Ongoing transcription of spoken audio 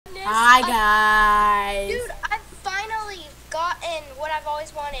Hi guys. Dude, I've finally gotten what I've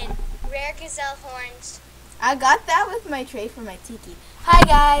always wanted. Rare gazelle horns. I got that with my tray for my tiki. Hi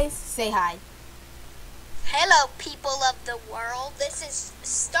guys. Say hi. Hello, people of the world. This is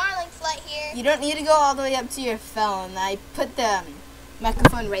Starling Flight here. You don't need to go all the way up to your phone. I put the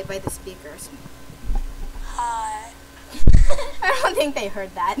microphone right by the speakers. Hi. I don't think they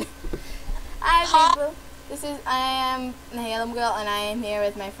heard that. Hi people. I am Halem Girl, and I am here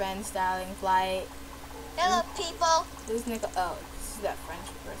with my friend Starling Flight. Hello, people. This is Nicole. Oh, this is that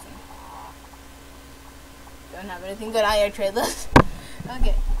French person. Don't have anything good on your trade list.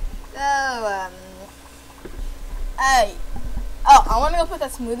 Okay. So, I want to go put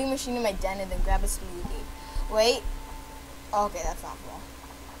that smoothie machine in my den and then grab a smoothie. Wait. Okay, that's not full.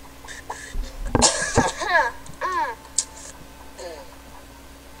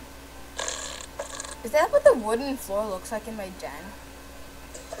 Is that what the wooden floor looks like in my den?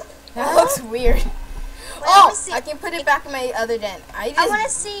 That looks weird. Wait, Oh, I can put it back in my other den. I want to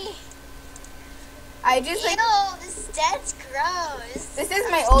see. I just like. Ew, this den's gross. This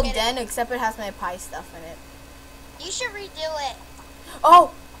is my old den, except it has my pie stuff in it. You should redo it.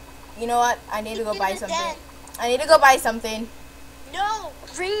 Oh, you know what? I need to go buy something. Den. I need to go buy something. No,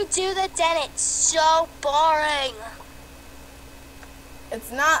 redo the den. It's so boring.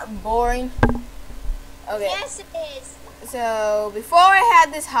 It's not boring. Okay. Yes, it is. So before I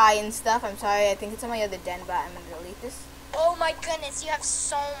had this high and stuff, I'm sorry. I think it's on my other den, but I'm gonna delete this. Oh my goodness, you have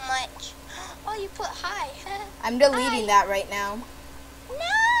so much. Oh, you put high. I'm deleting that right now.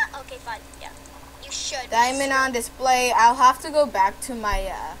 No. Okay, fine. Yeah, you should. Diamond on display. I'll have to go back to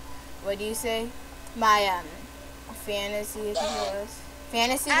my what do you say? My fantasy. I think it was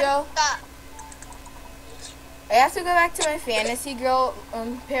Fantasy Girl. I have to go back to my Fantasy Girl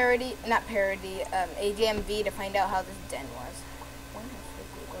parody, not parody, AJMV to find out how this den was.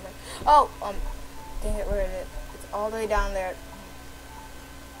 Oh, dang it, where is it? It's all the way down there.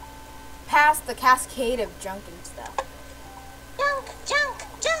 Past the cascade of junk and stuff.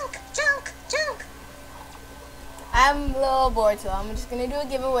 Junk. I'm a little bored, so I'm just gonna do a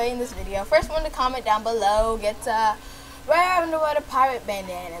giveaway in this video. First one to comment down below gets a rare underwater pirate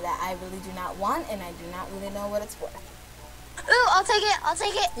bandana that I really do not want, and I do not really know what it's worth. Ooh, I'll take it. I'll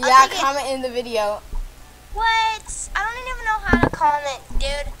take it. Yeah, comment in the video. What? I don't even know how to comment,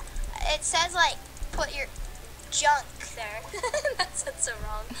 dude. It says like put your junk there. That said so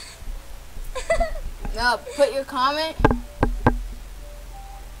wrong. No, put your comment.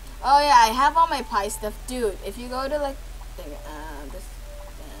 Oh yeah, I have all my pie stuff, dude. If you go to like, this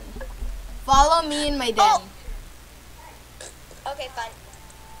den, follow me in my den. Oh. Okay, fine.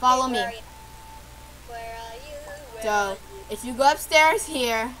 Follow me. Where are you? Where are you? So if you go upstairs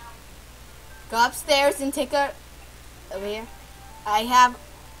here, go upstairs and take a over here. I have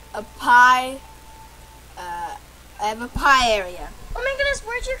a pie. I have a pie area. Oh my goodness,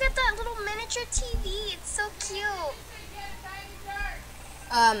 where'd you get that little miniature TV? It's so cute.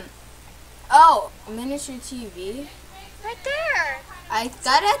 Oh, miniature TV. Right there. I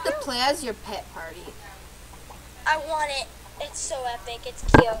got it at the Play As Your Pet party. I want it. It's so epic. It's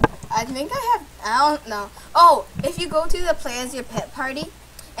cute. I think I don't know. Oh, if you go to the Play As Your Pet party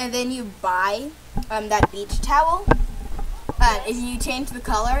and then you buy that beach towel, if you change the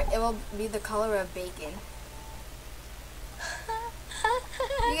color, it will be the color of bacon.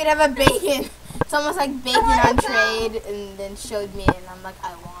 You could have a bacon. It's almost like bacon on trade, and then showed me, and I'm like,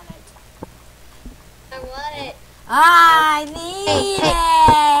 I want it. I want it. I need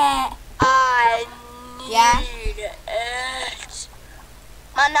it. I need it.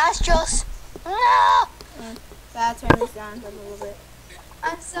 My nostrils. No. So I'll turn this down a little bit.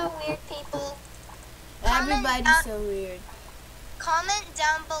 I'm so weird, people. Everybody's so weird. Comment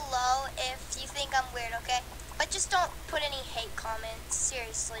down below if you think I'm weird, okay? But just don't put any hate comments.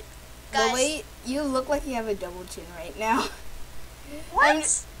 Seriously. Guys. But wait, you look like you have a double chin right now.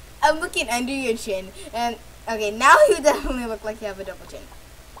 What? I'm looking under your chin, and okay, now you definitely look like you have a double chin.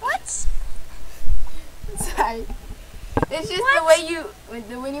 What? Sorry. It's just the way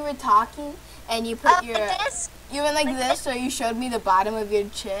when you were talking and you put your this? you went like this, so you showed me the bottom of your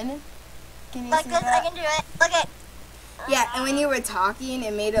chin. Can you Like see this, that? I can do it. Look at. Yeah, and when you were talking,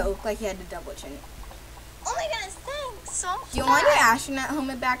 it made it look like you had a double chin. Oh my goodness, thanks. So Do you want your astronaut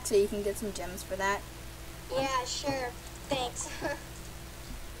helmet back so you can get some gems for that? Yeah, sure. Thanks.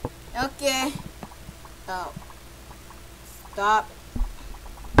 Okay. Oh. Stop.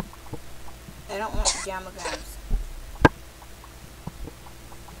 I don't want jamograms.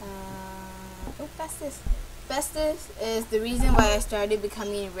 Oh, Festus. Festus is the reason why I started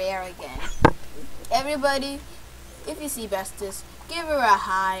becoming rare again. Everybody, if you see Festus, give her a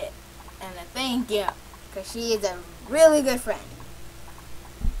hi and a thank you, because she is a really good friend.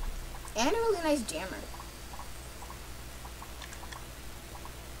 And a really nice jammer.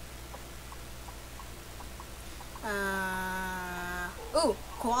 Ooh,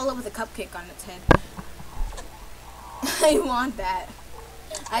 koala with a cupcake on its head. I want that.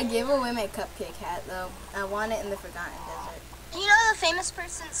 I gave away my cupcake hat though. I want it in the Forgotten Desert. You know the famous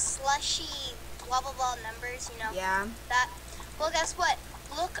person Slushy blah blah blah numbers, you know? Yeah. That. Well, guess what?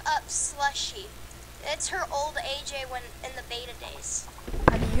 Look up Slushy. It's her old AJ when in the beta days.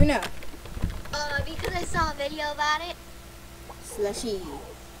 How do you know? Because I saw a video about it. Slushy.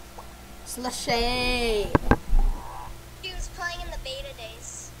 Slushy. She was playing in the beta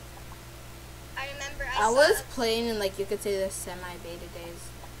days. I remember I was playing in, like, you could say the semi-beta days.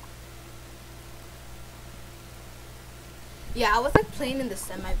 Yeah, I was like playing in the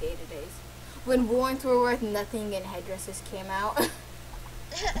semi-beta days. When Warrants Were Worth Nothing and Headdresses came out.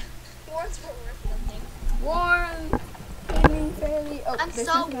 Warrants were worth nothing. Warren, fairly. Oh, I'm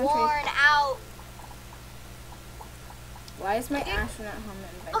so worn out. Why is my astronaut helmet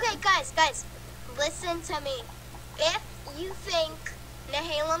invited? Okay, guys, listen to me. If you think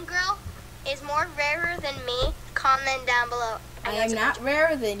Nehalem Girl is more rarer than me, comment down below. I am not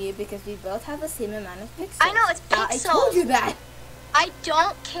rarer than you because we both have the same amount of pixels. I know, it's pixels. I told you that. I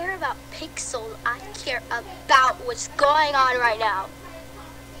don't care about pixels. I care about what's going on right now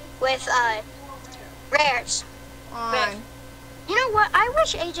with rares. Rares. You know what? I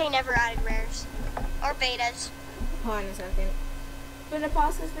wish AJ never added rares or betas. Hold on a second. I'm gonna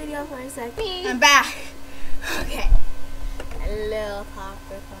pause this video for a second. Me. I'm back. Okay. A little talk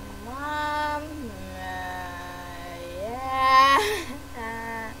with my mom. Yeah.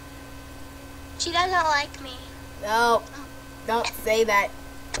 She doesn't like me. No, don't say that.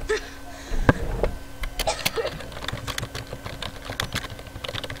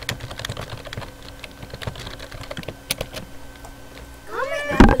 Comment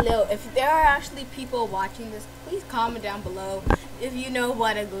down below if there are actually people watching this. Please comment down below if you know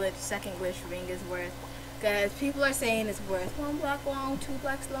what a second glitch ring is worth. Because people are saying it's worth 1 black long, 2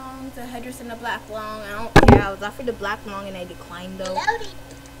 black longs, a headdress and a black long. I don't care. I was offered the black long and I declined though.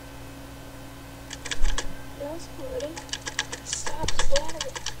 Stop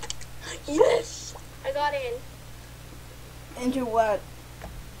exploding. Yes! I got in. Into what?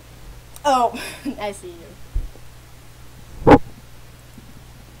 Oh, I see you.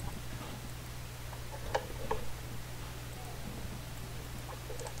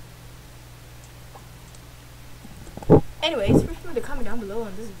 Anyways, first one to comment down below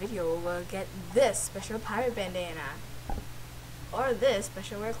on this video will get this special pirate bandana. Or this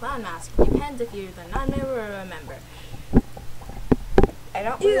special wear clown mask. Depends if you're the non-member or a member. I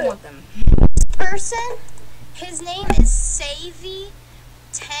don't really want them. Person, his name is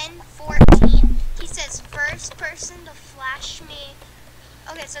Savy1014. He says first person to flash me.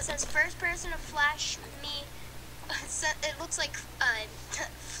 Okay, so it says first person to flash me. It looks like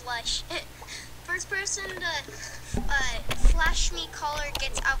flush. First person to flash me color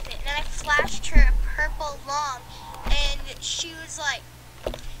gets outfit. And then I flashed her a purple long. And she was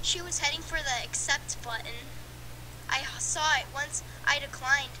heading for the accept button. I saw it once I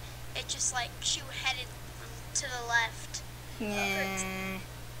declined. It just like she headed to the left. Yeah.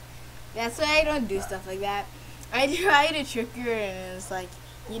 That's why I don't do stuff like that. I try to trick her and it's like,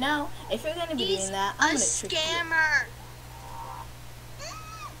 you know, if you're gonna be doing that, I'm gonna trick you. He's a scammer.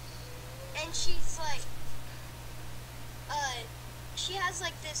 And she's like, she has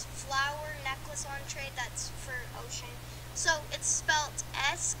like this flower necklace on trade that's for Ocean. So it's spelled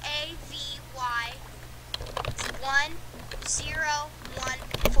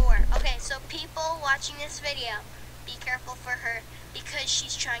SAVY1014. Okay, so people watching this video, be careful for her because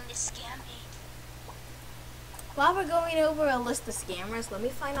she's trying to scam me. While we're going over a list of scammers, let me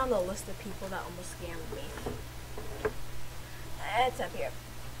find on the list of people that almost scammed me. It's up here.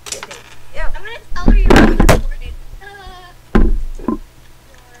 Yep. I'm gonna tell her you're recorded.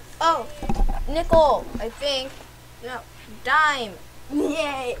 Oh, nickel, I think. No, dime.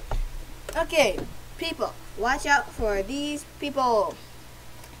 Yay. Okay, people, watch out for these people.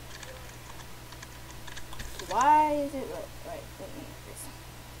 Why is it right?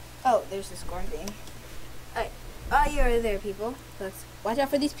 Oh, there's the score thing. Alright, while you're there, people, let's watch out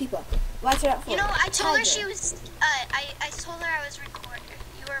for these people. Watch out for. You know, I told her Tiger. she was. I told her I was recording.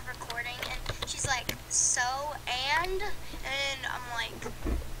 You were recording, and she's like, so and I'm like,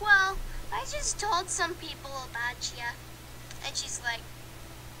 well, I just told some people about you, and she's like,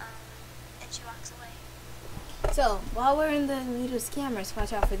 and she walks away. So, while we're in the lead of scammers,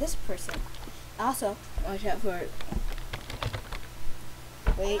 watch out for this person. Also, watch out for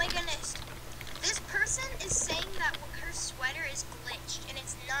Wait. Oh my goodness. This person is saying that her sweater is glitched, and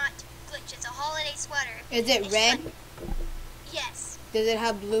it's not glitched. It's a holiday sweater. Is it It's red? like, yes. Does it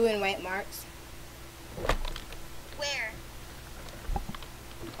have blue and white marks Where?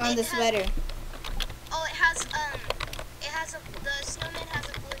 on the sweater? Oh, the snowman has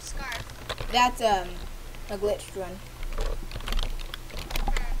a blue scarf. That's a glitched one.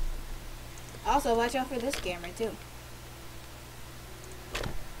 Also, watch out for this scammer too.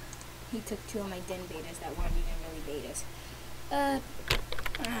 He took 2 of my den betas that weren't even really betas.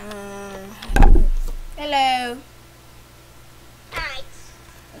 Hello. Hi.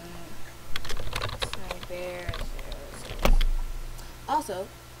 Sniper. Also,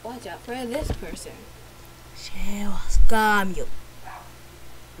 watch out for this person. She will scam you.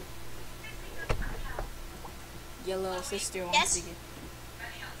 Your little sister wants to get.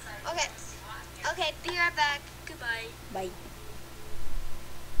 Okay. Okay, be right back. Goodbye. Bye.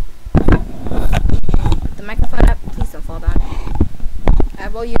 Put the microphone up. Please don't fall down. I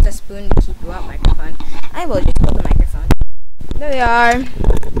will use a spoon to keep you up, microphone. I will just hold the microphone. There they are.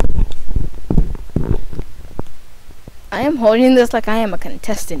 I am holding this like I am a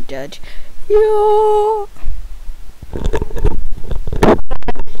contestant judge. Yo.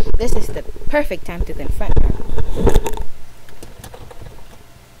 This is the perfect time to confront her.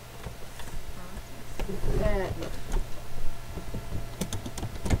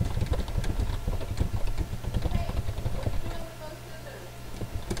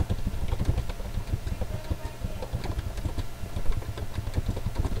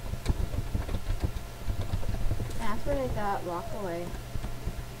 That's what I thought. Walk away.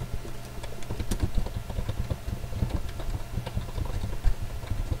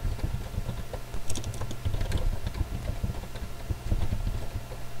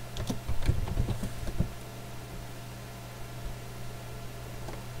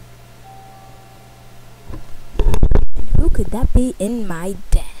 Who could that be in my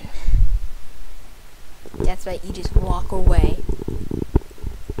den? That's why you just walk away.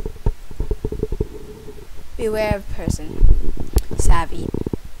 Beware of person. Savvy.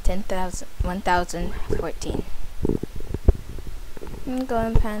 1014. I'm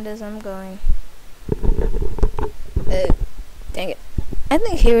going, pandas, I'm going. Dang it. I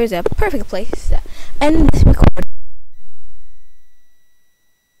think here is a perfect place to end this recording.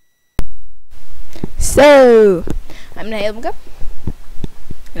 So, I'm Nailmka,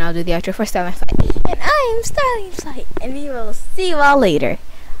 and I'll do the outro for Starlight Flight. And I am Starlight Flight, and we will see you all later.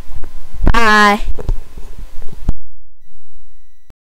 Bye.